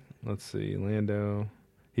 Thing. Let's see. Lando.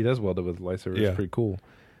 He does weld it with his lightsaber. Yeah. It's pretty cool.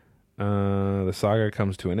 The saga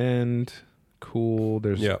comes to an end. Cool.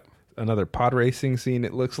 There's another pod racing scene,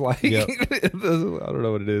 it looks like. Yep. I don't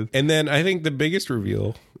know what it is. And then I think the biggest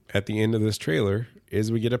reveal at the end of this trailer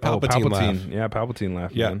is we get a Palpatine laugh. Yeah, Palpatine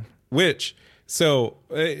laugh. Yeah. Man. Which... So,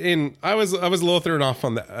 I was a little thrown off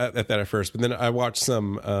on that at first, but then I watched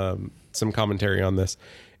some commentary on this,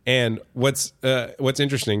 and what's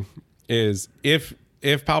interesting is if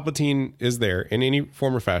Palpatine is there in any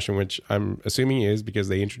form or fashion, which I'm assuming he is because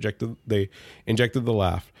they injected the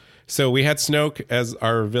laugh. So we had Snoke as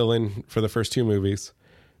our villain for the first two movies,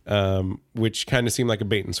 which kind of seemed like a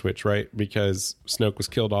bait and switch, right? Because Snoke was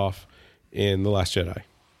killed off in The Last Jedi.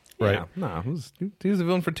 Right. Yeah, no, he was a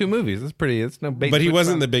villain for two movies. It's no bait. But he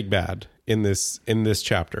wasn't the big bad in this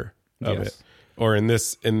chapter of it, or in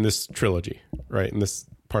this trilogy, right? In this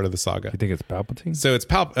part of the saga. You think it's Palpatine? So it's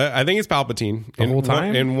I think it's Palpatine the whole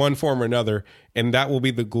time in one form or another, and that will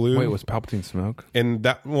be the glue. Wait, was Palpatine Snoke? And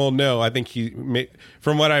that no, I think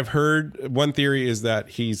from what I've heard, one theory is that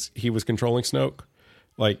he was controlling Snoke,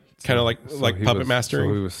 like kind of like puppet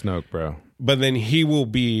mastering. So he was Snoke, bro. But then he will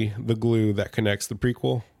be the glue that connects the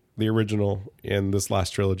prequel, the original, and this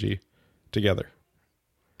last trilogy together.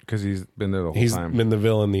 Because he's been there the whole time. He's been the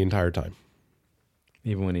villain the entire time.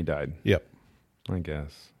 Even when he died. Yep. I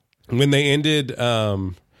guess. When they ended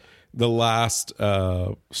the last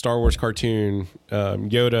Star Wars cartoon,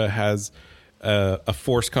 Yoda has a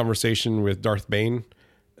forced conversation with Darth Bane.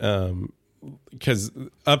 Because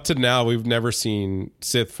up to now, we've never seen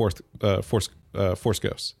Sith Force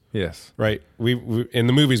ghosts. Yes. Right? We in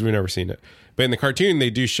the movies, we've never seen it. But in the cartoon, they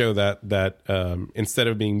do show that instead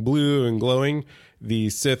of being blue and glowing, the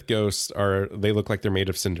Sith ghosts they look like they're made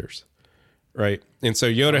of cinders, right? And so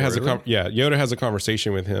Yoda Yoda has a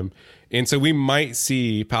conversation with him, and so we might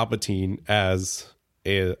see Palpatine as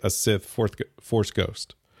a Sith Force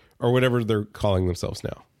ghost or whatever they're calling themselves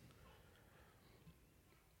now.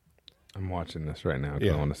 I'm watching this right now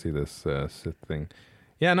because I want to see this Sith thing.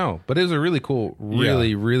 Yeah, no, but it was a really cool,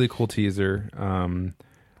 really cool teaser.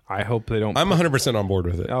 I hope they don't. I'm 100% on board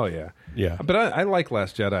with it. Oh yeah, yeah. But I like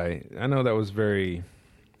Last Jedi. I know that was very.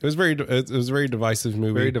 It was a very divisive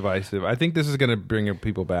movie. Very divisive. I think this is going to bring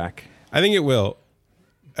people back. I think it will.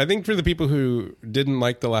 I think for the people who didn't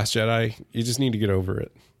like The Last Jedi, you just need to get over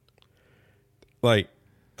it. Like,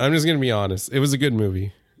 I'm just going to be honest. It was a good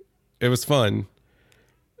movie. It was fun.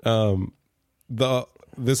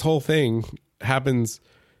 This whole thing happens.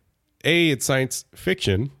 It's science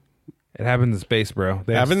fiction. It happens in space, bro.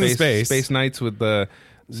 They happens in space. Space knights with the.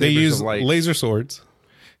 They use laser swords.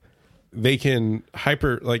 They can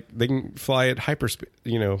they can fly at hyperspace,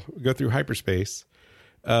 go through hyperspace.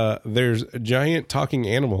 There's giant talking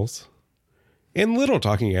animals and little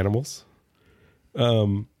talking animals.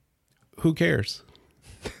 Who cares?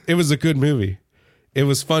 It was a good movie. It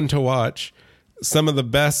was fun to watch. Some of the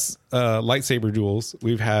best lightsaber duels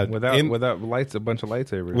we've had without lights, a bunch of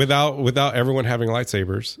lightsabers. Without everyone having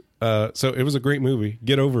lightsabers. So it was a great movie.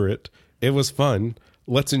 Get over it. It was fun.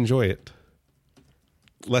 Let's enjoy it.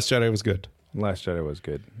 Last Jedi was good. Last Jedi was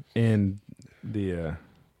good, and the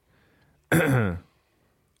the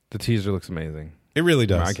teaser looks amazing. It really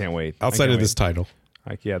does. I can't wait. Outside of this title,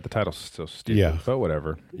 the title's still stupid. Yeah, but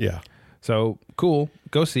whatever. Yeah. So cool.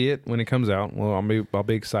 Go see it when it comes out. Well, I'll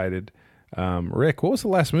be excited. Rick, what was the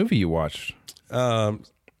last movie you watched? So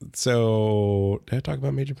did I talk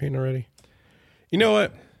about Major Payne already? You know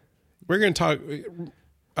what? We're gonna talk.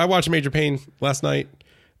 I watched Major Payne last night.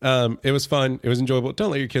 It was fun. It was enjoyable. Don't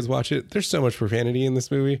let your kids watch it. There's so much profanity in this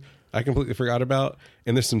movie I completely forgot about.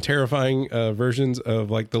 And there's some terrifying versions of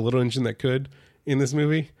like The Little Engine That Could in this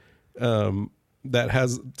movie that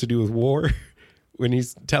has to do with war when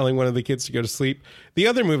he's telling one of the kids to go to sleep. The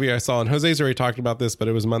other movie I saw, and Jose's already talked about this, but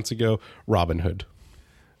it was months ago, Robin Hood.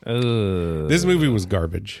 This movie was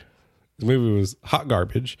garbage. This movie was hot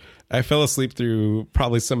garbage. I fell asleep through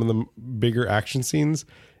probably some of the bigger action scenes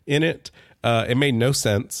in it. It made no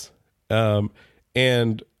sense.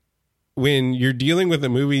 And when you're dealing with a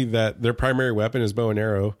movie that their primary weapon is bow and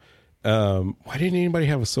arrow, why didn't anybody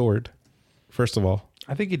have a sword? First of all,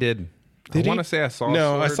 I think he did. I want to say I saw.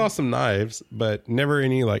 No, I saw some knives, but never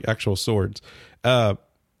any like actual swords.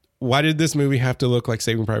 Why did this movie have to look like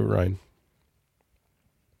Saving Private Ryan?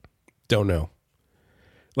 Don't know.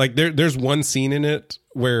 Like there's one scene in it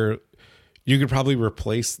where you could probably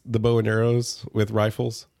replace the bow and arrows with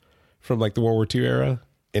rifles from like the World War II era,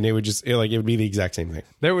 and it would be the exact same thing.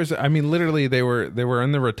 There was, literally they were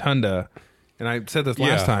in the rotunda, and I said this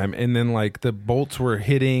last time, and then like the bolts were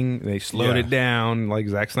hitting, they slowed it down. Like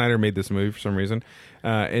Zack Snyder made this movie for some reason,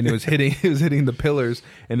 and it was hitting the pillars,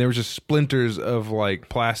 and there was just splinters of like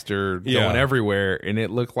plaster going everywhere, and it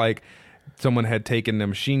looked like someone had taken a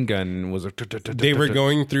machine gun and was they were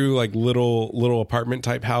going through like little apartment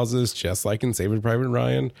type houses, just like in Saving Private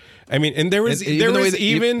Ryan. And there was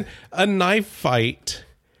even a knife fight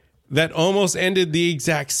that almost ended the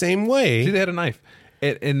exact same way. See, they had a knife.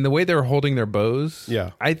 And the way they were holding their bows,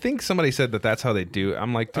 I think somebody said that's how they do it.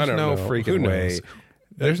 I'm like, there's no freaking way.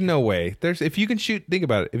 There's no way. If you can shoot, think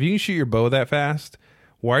about it. If you can shoot your bow that fast,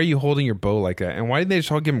 why are you holding your bow like that? And why didn't they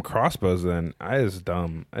just all give them crossbows then? I was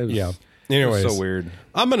dumb. Anyways, so weird.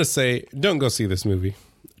 I'm gonna say, don't go see this movie.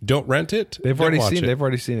 Don't rent it. They've already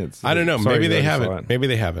seen it. I don't know. Maybe they haven't. Maybe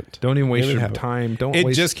they haven't. Don't even waste your time.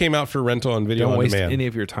 It just came out for rental on video on demand. Don't waste any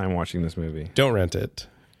of your time watching this movie. Don't rent it.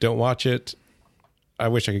 Don't watch it. I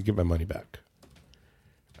wish I could get my money back.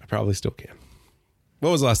 I probably still can.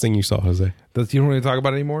 What was the last thing you saw, Jose? You don't want to talk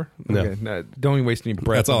about it anymore? No. Okay. Don't even waste any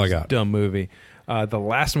breath. That's all I got. Dumb movie. The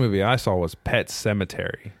last movie I saw was Pet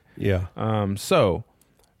Sematary. Yeah. So,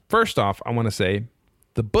 first off, I want to say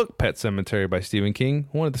the book Pet Sematary by Stephen King,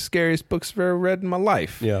 one of the scariest books I've ever read in my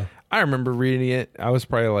life. Yeah. I remember reading it. I was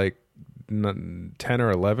probably like 10 or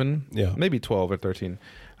 11. Yeah. Maybe 12 or 13.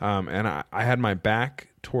 And I had my back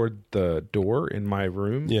toward the door in my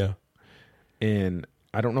room. Yeah. And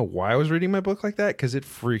I don't know why I was reading my book like that, because it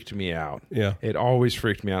freaked me out. Yeah. It always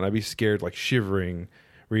freaked me out. I'd be scared, like shivering,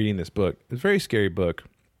 reading this book. It's a very scary book.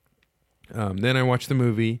 Then I watched the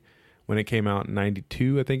movie when it came out in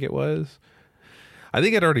 92, I think it was. I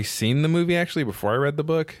think I'd already seen the movie actually before I read the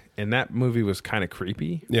book, and that movie was kind of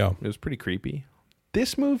creepy. Yeah. It was pretty creepy.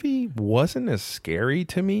 This movie wasn't as scary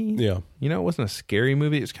to me. Yeah. You know, it wasn't a scary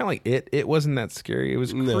movie. It was kind of like It. It wasn't that scary. It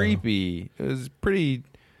was creepy. It was pretty,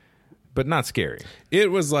 but not scary. It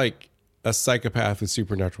was like a psychopath with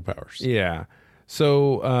supernatural powers. Yeah.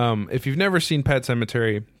 So if you've never seen Pet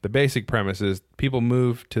Sematary, the basic premise is people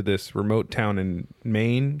move to this remote town in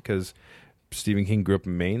Maine because Stephen King grew up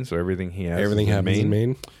in Maine, so everything happens in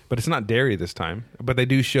Maine. But it's not dairy this time. But they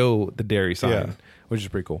do show the dairy sign, which is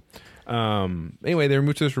pretty cool. Anyway, they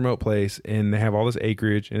moved to this remote place, and they have all this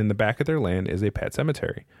acreage, and in the back of their land is a pet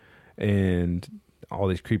cemetery. And all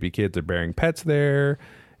these creepy kids are burying pets there,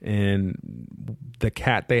 and the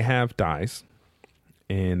cat they have dies,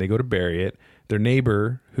 and they go to bury it. Their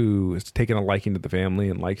neighbor, who has taken a liking to the family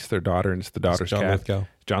and likes their daughter, and it's the daughter's cat,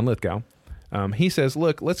 John Lithgow. He says,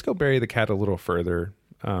 "Look, let's go bury the cat a little further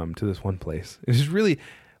to this one place." It's just really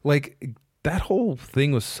like that whole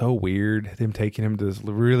thing was so weird. Him taking him to this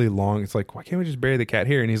really long. It's like, why can't we just bury the cat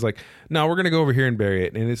here? And he's like, "No, we're gonna go over here and bury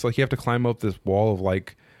it." And it's like you have to climb up this wall of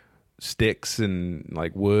like sticks and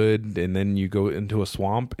like wood, and then you go into a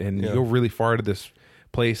swamp, and you go really far to this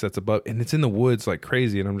place that's above, and it's in the woods like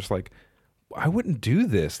crazy. And I'm just like, I wouldn't do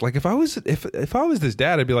this. Like if I was this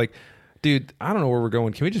dad, I'd be like, dude, I don't know where we're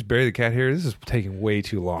going. Can we just bury the cat here? This is taking way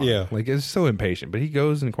too long. Yeah. Like it's so impatient. But he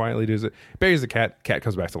goes and quietly does it. Buries the cat. Cat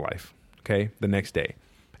comes back to life. Okay. The next day.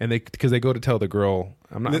 And because they go to tell the girl,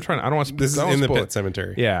 I don't want to. This is in the pet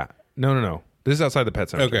cemetery. Yeah. No. This is outside the pet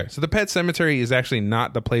cemetery. Okay. So the pet cemetery is actually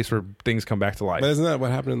not the place where things come back to life. But isn't that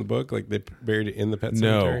what happened in the book? Like they buried it in the pet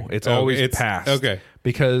cemetery? No, it's always past. Okay.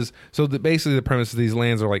 Because, basically the premise of these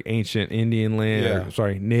lands are like ancient Indian land,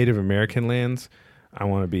 Native American lands. I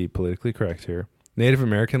want to be politically correct here. Native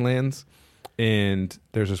American lands. And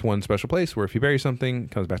there's this one special place where if you bury something,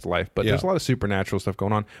 it comes back to life. But there's a lot of supernatural stuff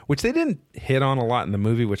going on, which they didn't hit on a lot in the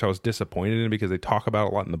movie, which I was disappointed in because they talk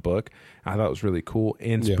about a lot in the book. I thought it was really cool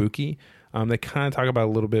and spooky. They kind of talk about it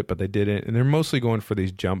a little bit, but they didn't. And they're mostly going for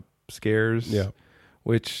these jump scares,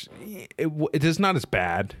 which it is not as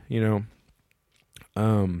bad, you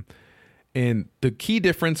know. And the key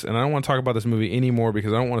difference, and I don't want to talk about this movie anymore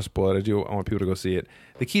because I don't want to spoil it. I want people to go see it.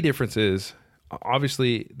 The key difference is,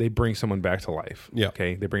 obviously, they bring someone back to life. Yeah.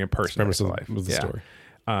 Okay. They bring a person back to life. Was the story.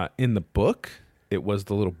 In the book, it was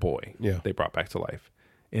the little boy they brought back to life.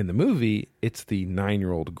 In the movie, it's the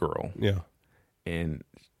 9-year-old girl. Yeah. And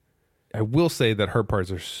I will say that her parts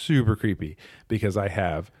are super creepy because I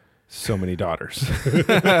have so many daughters.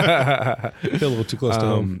 A little too close to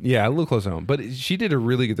home. Yeah, a little close to home. But she did a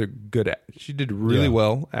really good. She did really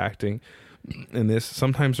well acting in this.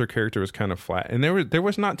 Sometimes her character was kind of flat, and there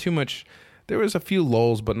was not too much. There was a few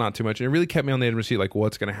lulls, but not too much. And it really kept me on the edge of my seat, like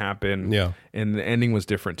what's going to happen. Yeah. And the ending was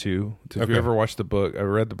different too. If you ever watched the book, I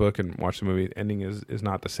read the book and watched the movie. The ending is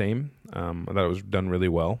not the same. I thought it was done really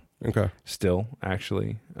well. Okay. Still,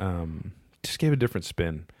 actually, just gave a different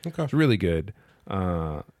spin. Okay. It's really good.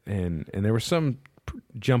 And there were some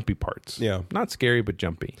jumpy parts. Yeah. Not scary, but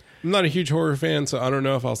jumpy. I'm not a huge horror fan, so I don't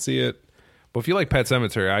know if I'll see it. But if you like Pet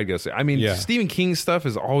Sematary, I guess. I mean, Stephen King stuff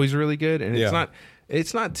is always really good, and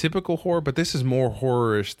it's not typical horror, but this is more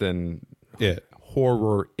horror-ish than it.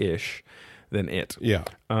 Horror-ish than it. Yeah.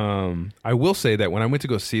 I will say that when I went to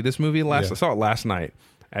go see this movie I saw it last night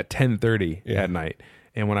at 10:30 at night.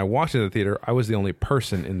 And when I watched it in the theater, I was the only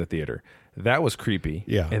person in the theater. That was creepy.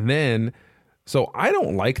 Yeah. And then, so I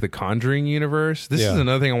don't like the Conjuring universe. This is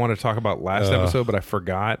another thing I wanted to talk about last episode, but I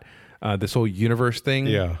forgot this whole universe thing.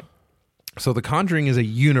 Yeah. So the Conjuring is a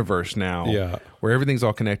universe now where everything's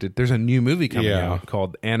all connected. There's a new movie coming out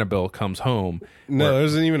called Annabelle Comes Home. No,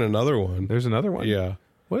 there's even another one. There's another one? Yeah.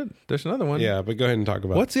 What? There's another one? Yeah, but go ahead and talk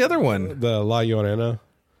about What's the other one? The La Llorona.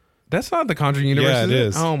 That's not the Conjuring universe. Yeah, it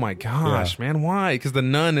is. Oh my gosh, man! Why? Because the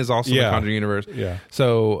Nun is also the Conjuring universe. Yeah.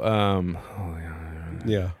 So,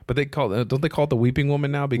 but don't they call it the Weeping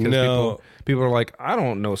Woman now? Because people are like, I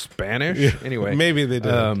don't know Spanish. Yeah. Anyway, maybe they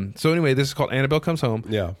did. So anyway, this is called Annabelle Comes Home.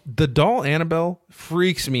 Yeah. The doll Annabelle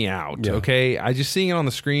freaks me out. Yeah. Okay, I just seeing it on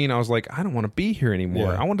the screen, I was like, I don't want to be here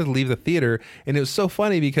anymore. Yeah. I wanted to leave the theater, and it was so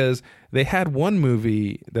funny because they had one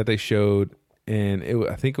movie that they showed. And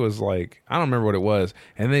I think it was like, I don't remember what it was.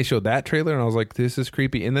 And they showed that trailer, and I was like, this is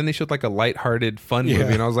creepy. And then they showed like a lighthearted, fun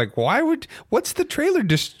movie. And I was like, what's the trailer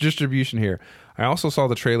distribution here? I also saw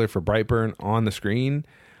the trailer for Brightburn on the screen.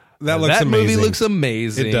 That amazing. Movie looks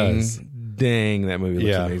amazing. It does. Dang, that movie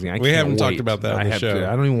looks amazing. We haven't talked about that in the show.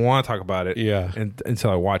 I don't even want to talk about it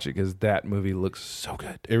until I watch it because that movie looks so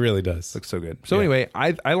good. It really does. Looks so good. So anyway,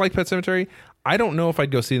 I like Pet Sematary. I don't know if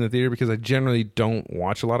I'd go see it in the theater because I generally don't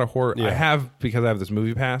watch a lot of horror. I have because I have this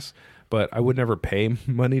movie pass, but I would never pay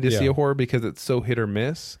money to see a horror because it's so hit or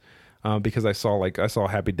miss. Because I saw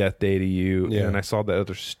Happy Death Day to You, and I saw that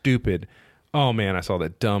other stupid. Oh man, I saw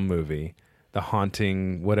that dumb movie, The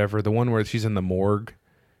Haunting, whatever, the one where she's in the morgue,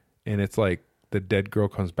 and it's like the dead girl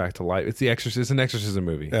comes back to life. It's the Exorcist. It's an exorcism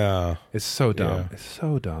movie. Yeah. It's so dumb. Yeah. It's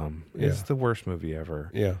so dumb. It's the worst movie ever.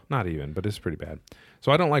 Yeah. Not even, but it's pretty bad.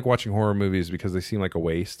 So I don't like watching horror movies because they seem like a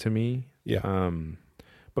waste to me. Yeah.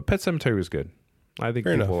 But Pet Sematary was good. I think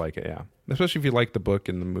Fair people enough. like it. Yeah. Especially if you like the book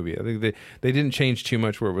and the movie. I think they didn't change too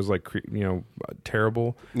much where it was like,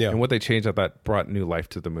 terrible. Yeah. And what they changed, I thought, brought new life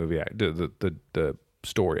to the movie, the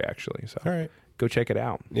story actually. So All right. go check it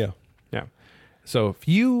out. Yeah. Yeah. So if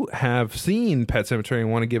you have seen Pet Sematary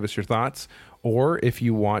and want to give us your thoughts, or if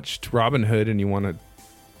you watched Robin Hood and you want to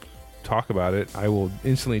talk about it, I will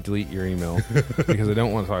instantly delete your email because I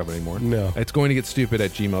don't want to talk about it anymore. No. It's going to get stupid at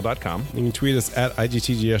gmail.com. You can tweet us at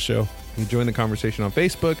IGTGS Show. You can join the conversation on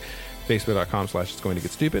Facebook, facebook.com/it's going to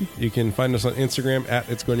get stupid. You can find us on Instagram at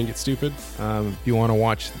It's Going to Get Stupid. If you want to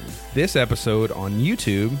watch this episode on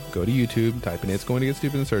YouTube, go to YouTube, type in It's Going to Get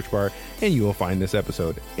Stupid in the search bar, and you will find this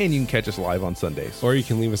episode. And you can catch us live on Sundays. Or you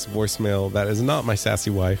can leave us a voicemail. That is not my sassy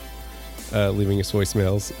wife leaving us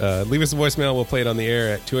voicemails. Leave us a voicemail. We'll play it on the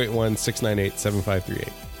air at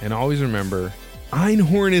 281-698-7538. And always remember,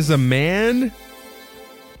 Einhorn is a man.